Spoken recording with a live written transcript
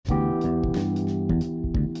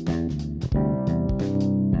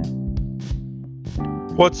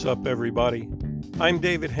What's up, everybody? I'm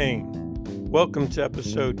David Hain. Welcome to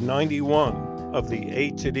episode 91 of the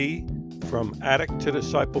A to D from Addict to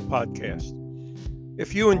Disciple podcast.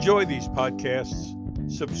 If you enjoy these podcasts,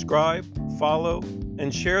 subscribe, follow,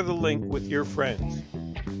 and share the link with your friends.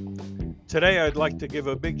 Today, I'd like to give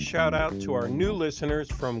a big shout out to our new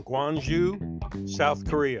listeners from Gwangju, South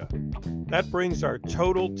Korea. That brings our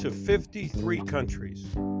total to 53 countries.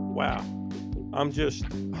 Wow. I'm just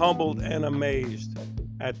humbled and amazed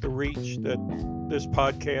at the reach that this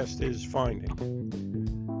podcast is finding.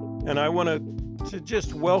 And I want to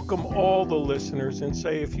just welcome all the listeners and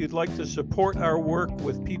say, if you'd like to support our work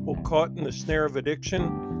with people caught in the snare of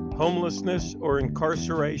addiction, homelessness, or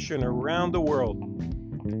incarceration around the world,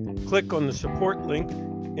 click on the support link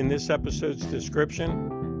in this episode's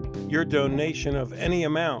description. Your donation of any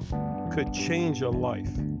amount could change a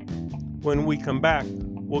life. When we come back,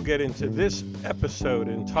 we'll get into this episode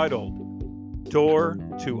entitled Door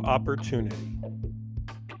to Opportunity.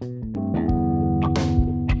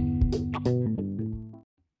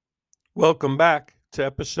 Welcome back to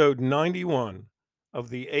episode 91 of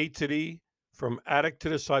the A to D from Addict to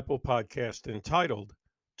Disciple podcast entitled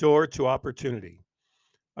Door to Opportunity.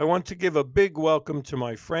 I want to give a big welcome to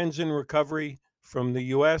my friends in recovery from the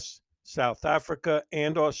US, South Africa,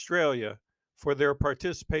 and Australia for their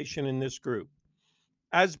participation in this group.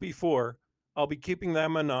 As before, I'll be keeping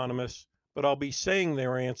them anonymous, but I'll be saying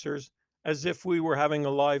their answers as if we were having a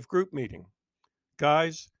live group meeting.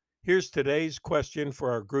 Guys, here's today's question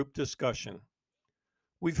for our group discussion.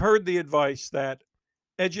 We've heard the advice that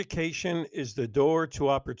education is the door to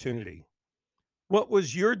opportunity. What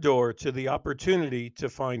was your door to the opportunity to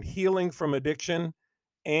find healing from addiction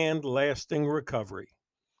and lasting recovery?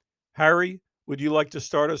 Harry, would you like to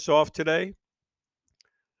start us off today?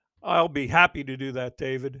 I'll be happy to do that,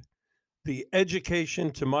 David. The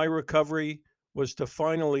education to my recovery was to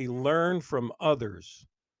finally learn from others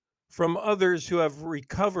who have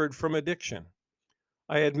recovered from addiction.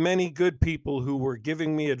 I had many good people who were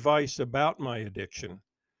giving me advice about my addiction,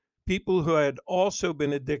 people who had also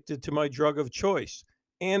been addicted to my drug of choice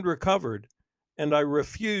and recovered, and I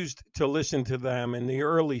refused to listen to them in the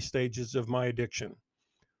early stages of my addiction.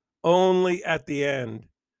 Only at the end,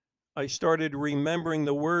 I started remembering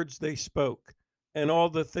the words they spoke and all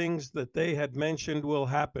the things that they had mentioned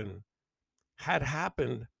had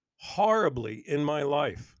happened horribly in my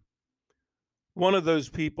life. One of those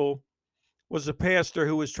people was a pastor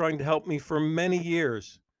who was trying to help me for many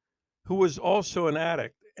years, who was also an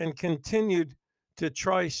addict and continued to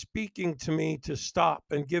try speaking to me to stop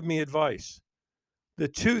and give me advice. The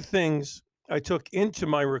two things I took into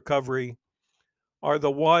my recovery are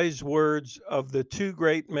the wise words of the two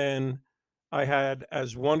great men I had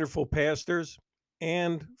as wonderful pastors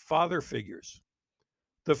and father figures.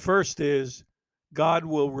 The first is, God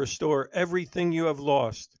will restore everything you have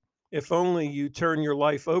lost if only you turn your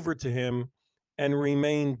life over to Him and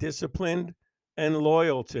remain disciplined and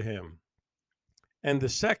loyal to Him. And the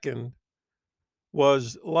second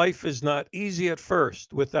was, life is not easy at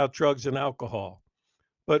first without drugs and alcohol,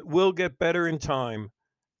 but will get better in time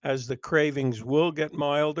as the cravings will get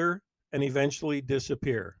milder and eventually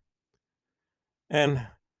disappear. And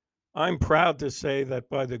I'm proud to say that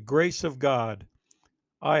by the grace of God,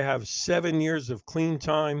 I have 7 years of clean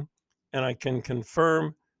time, and I can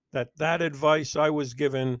confirm that that advice I was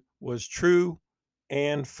given was true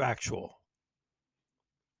and factual.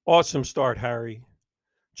 Awesome start, Harry.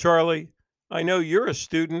 Charlie, I know you're a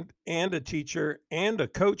student and a teacher and a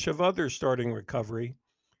coach of others starting recovery.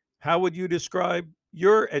 How would you describe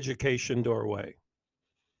your education doorway?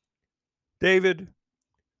 David,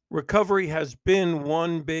 recovery has been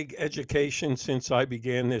one big education since I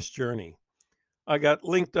began this journey. I got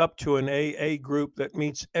linked up to an AA group that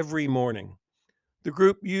meets every morning. The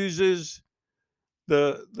group uses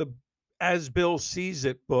the As Bill Sees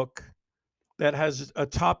It book that has a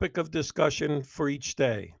topic of discussion for each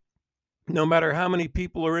day. No matter how many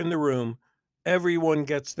people are in the room, everyone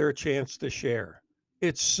gets their chance to share.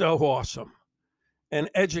 It's so awesome. And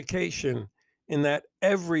education in that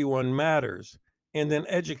everyone matters, and then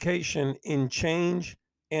education in change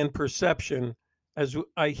and perception as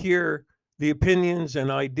I hear the opinions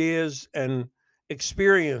and ideas and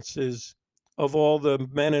experiences of all the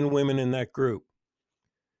men and women in that group.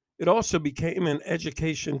 It also became an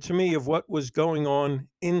education to me of what was going on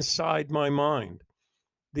inside my mind,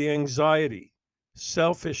 the anxiety,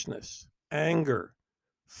 selfishness, anger,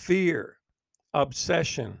 fear,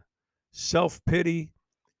 obsession, self-pity,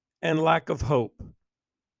 and lack of hope,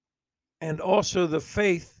 and also the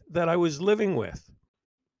faith that I was living with.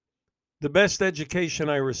 The best education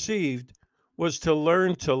I received was to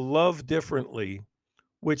learn to love differently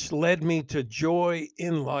which led me to joy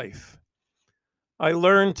in life. I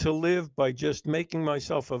learned to live by just making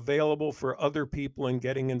myself available for other people and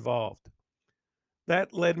getting involved.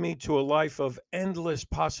 That led me to a life of endless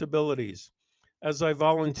possibilities as I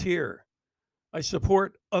volunteer. I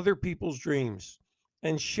support other people's dreams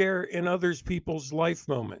and share in others people's life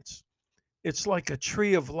moments. It's like a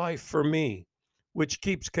tree of life for me, which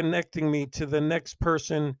keeps connecting me to the next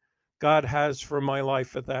person God has for my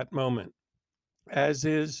life at that moment, as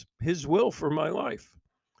is His will for my life.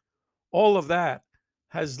 All of that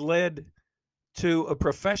has led to a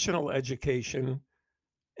professional education,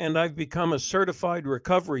 and I've become a certified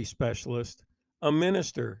recovery specialist, a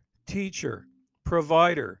minister, teacher,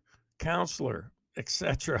 provider, counselor,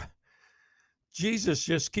 etc. Jesus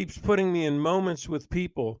just keeps putting me in moments with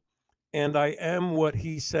people, and I am what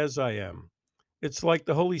He says I am. It's like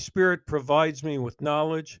the Holy Spirit provides me with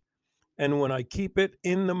knowledge, and when I keep it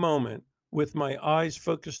in the moment with my eyes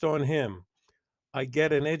focused on Him, I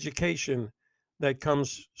get an education that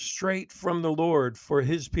comes straight from the Lord for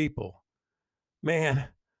His people. Man,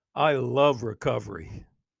 I love recovery.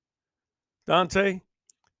 Dante,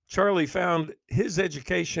 Charlie found his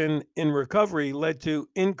education in recovery led to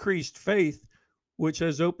increased faith, which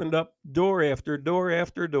has opened up door after door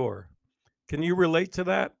after door. Can you relate to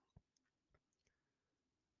that?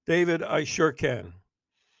 David, I sure can.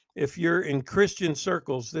 If you're in Christian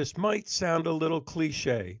circles, this might sound a little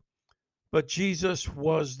cliche, but Jesus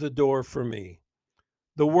was the door for me.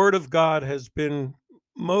 The Word of God has been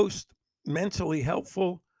most mentally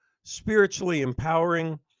helpful, spiritually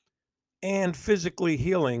empowering, and physically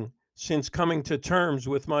healing since coming to terms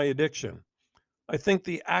with my addiction. I think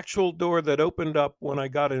the actual door that opened up when I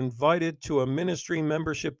got invited to a ministry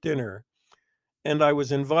membership dinner and I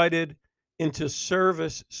was invited into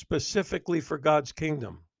service specifically for God's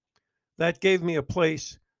kingdom. That gave me a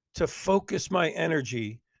place to focus my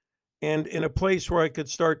energy and in a place where I could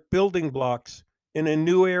start building blocks in a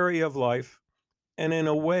new area of life, and in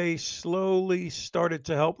a way slowly started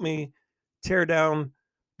to help me tear down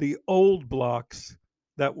the old blocks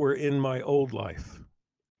that were in my old life.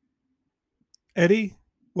 Eddie,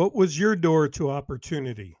 what was your door to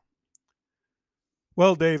opportunity?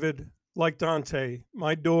 Well, David, like Dante,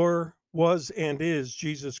 my door was and is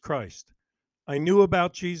Jesus Christ. I knew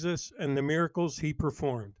about Jesus and the miracles He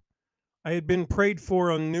performed. I had been prayed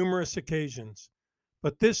for on numerous occasions,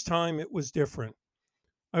 but this time it was different.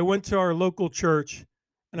 I went to our local church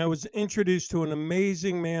and I was introduced to an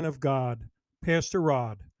amazing man of God, Pastor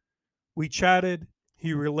Rod. We chatted,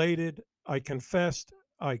 he related, I confessed,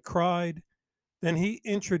 I cried. Then he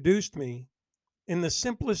introduced me in the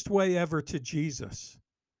simplest way ever to Jesus.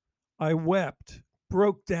 I wept,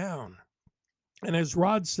 broke down, and as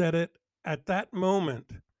Rod said it, at that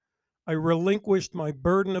moment, I relinquished my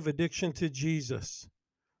burden of addiction to Jesus.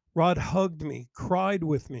 Rod hugged me, cried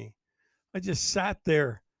with me. I just sat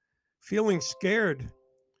there feeling scared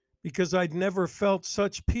because I'd never felt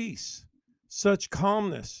such peace, such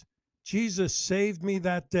calmness. Jesus saved me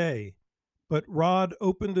that day, but Rod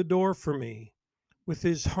opened the door for me with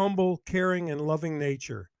his humble, caring, and loving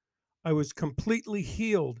nature. I was completely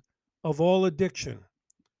healed of all addiction.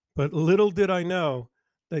 But little did I know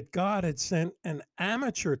that God had sent an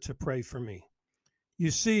amateur to pray for me. You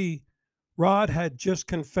see, Rod had just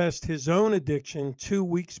confessed his own addiction 2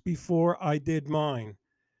 weeks before I did mine.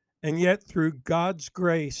 And yet, through God's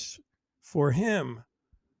grace for him,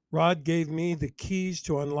 Rod gave me the keys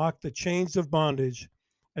to unlock the chains of bondage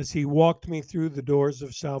as he walked me through the doors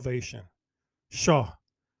of salvation. Shaw,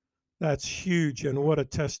 that's huge. And what a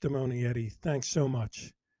testimony, Eddie. Thanks so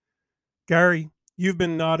much. Gary, you've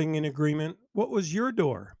been nodding in agreement. What was your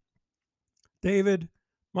door? David,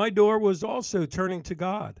 my door was also turning to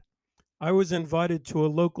God. I was invited to a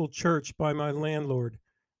local church by my landlord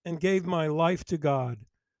and gave my life to God.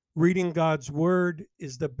 Reading God's Word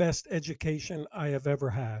is the best education I have ever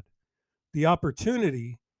had. The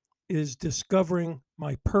opportunity is discovering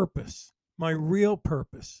my purpose, my real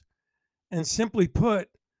purpose. And simply put,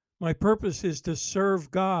 my purpose is to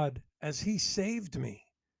serve God as He saved me.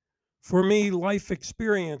 For me, life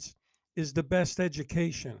experience is the best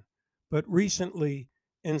education. But recently,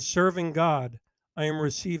 in serving God, I am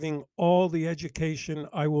receiving all the education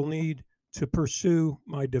I will need to pursue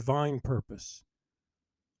my divine purpose.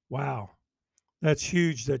 Wow, that's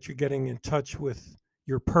huge that you're getting in touch with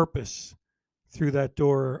your purpose through that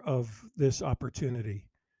door of this opportunity.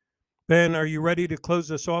 Ben, are you ready to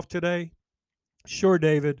close us off today? Sure,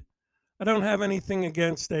 David. I don't have anything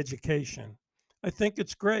against education. I think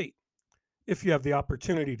it's great if you have the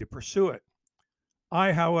opportunity to pursue it.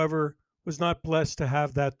 I, however, was not blessed to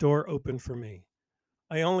have that door open for me.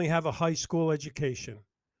 I only have a high school education.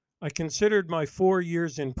 I considered my 4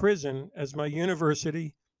 years in prison as my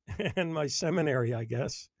university and my seminary, I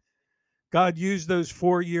guess. God used those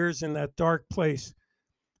 4 years in that dark place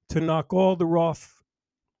to knock all the rough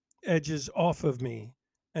edges off of me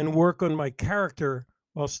and work on my character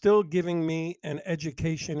while still giving me an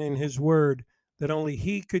education in His Word that only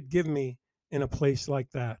He could give me in a place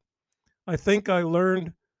like that. I think I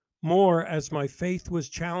learned more as my faith was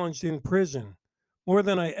challenged in prison, more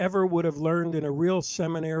than I ever would have learned in a real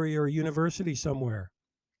seminary or university somewhere.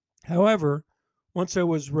 However, once I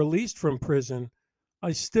was released from prison,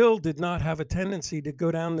 I still did not have a tendency to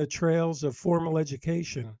go down the trails of formal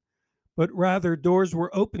education, but rather doors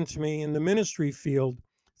were open to me in the ministry field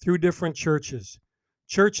through different churches.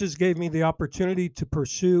 Churches gave me the opportunity to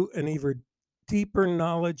pursue an even deeper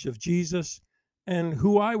knowledge of Jesus and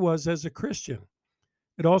who I was as a Christian.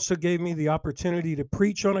 It also gave me the opportunity to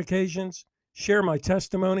preach on occasions, share my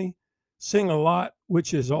testimony, sing a lot,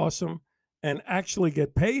 which is awesome, and actually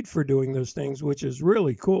get paid for doing those things, which is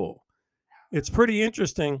really cool. It's pretty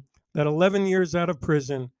interesting that 11 years out of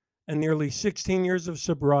prison and nearly 16 years of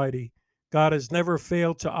sobriety, God has never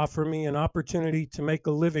failed to offer me an opportunity to make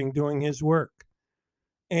a living doing His work.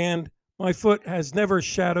 And my foot has never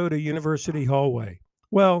shadowed a university hallway.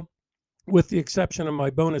 Well, with the exception of my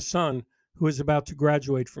bonus son, who is about to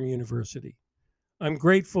graduate from university. I'm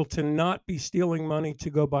grateful to not be stealing money to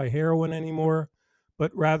go buy heroin anymore,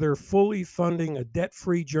 but rather fully funding a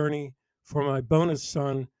debt-free journey for my bonus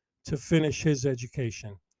son to finish his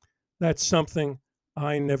education. That's something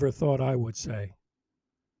I never thought I would say.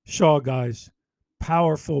 Shaw, guys,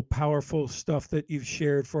 powerful, powerful stuff that you've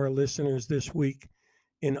shared for our listeners this week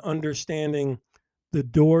in understanding the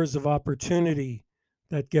doors of opportunity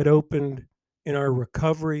that get opened in our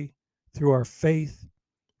recovery, through our faith,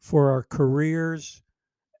 for our careers,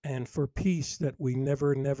 and for peace that we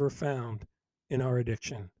never found in our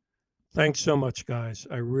addiction. Thanks so much, guys.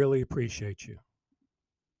 I really appreciate you.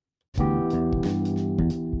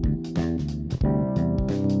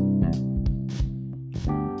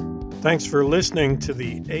 Thanks for listening to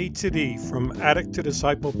the A to D from Addict to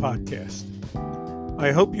Disciple podcast.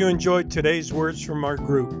 I hope you enjoyed today's words from our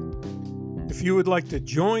group. If you would like to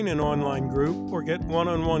join an online group or get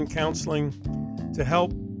one-on-one counseling to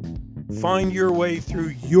help find your way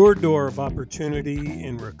through your door of opportunity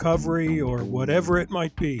in recovery or whatever it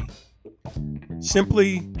might be,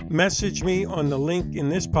 simply message me on the link in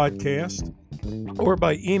this podcast or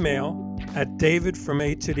by email at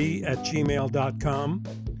davidfromatod@gmail.com,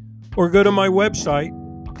 or go to my website,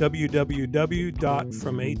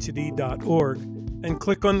 www.fromatod.org, and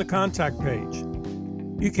click on the contact page.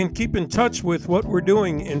 You can keep in touch with what we're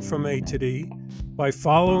doing in From A to D by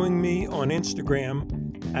following me on Instagram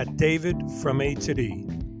at David From A to D.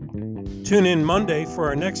 Tune in Monday for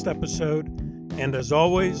our next episode, and as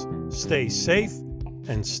always, stay safe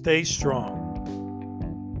and stay strong.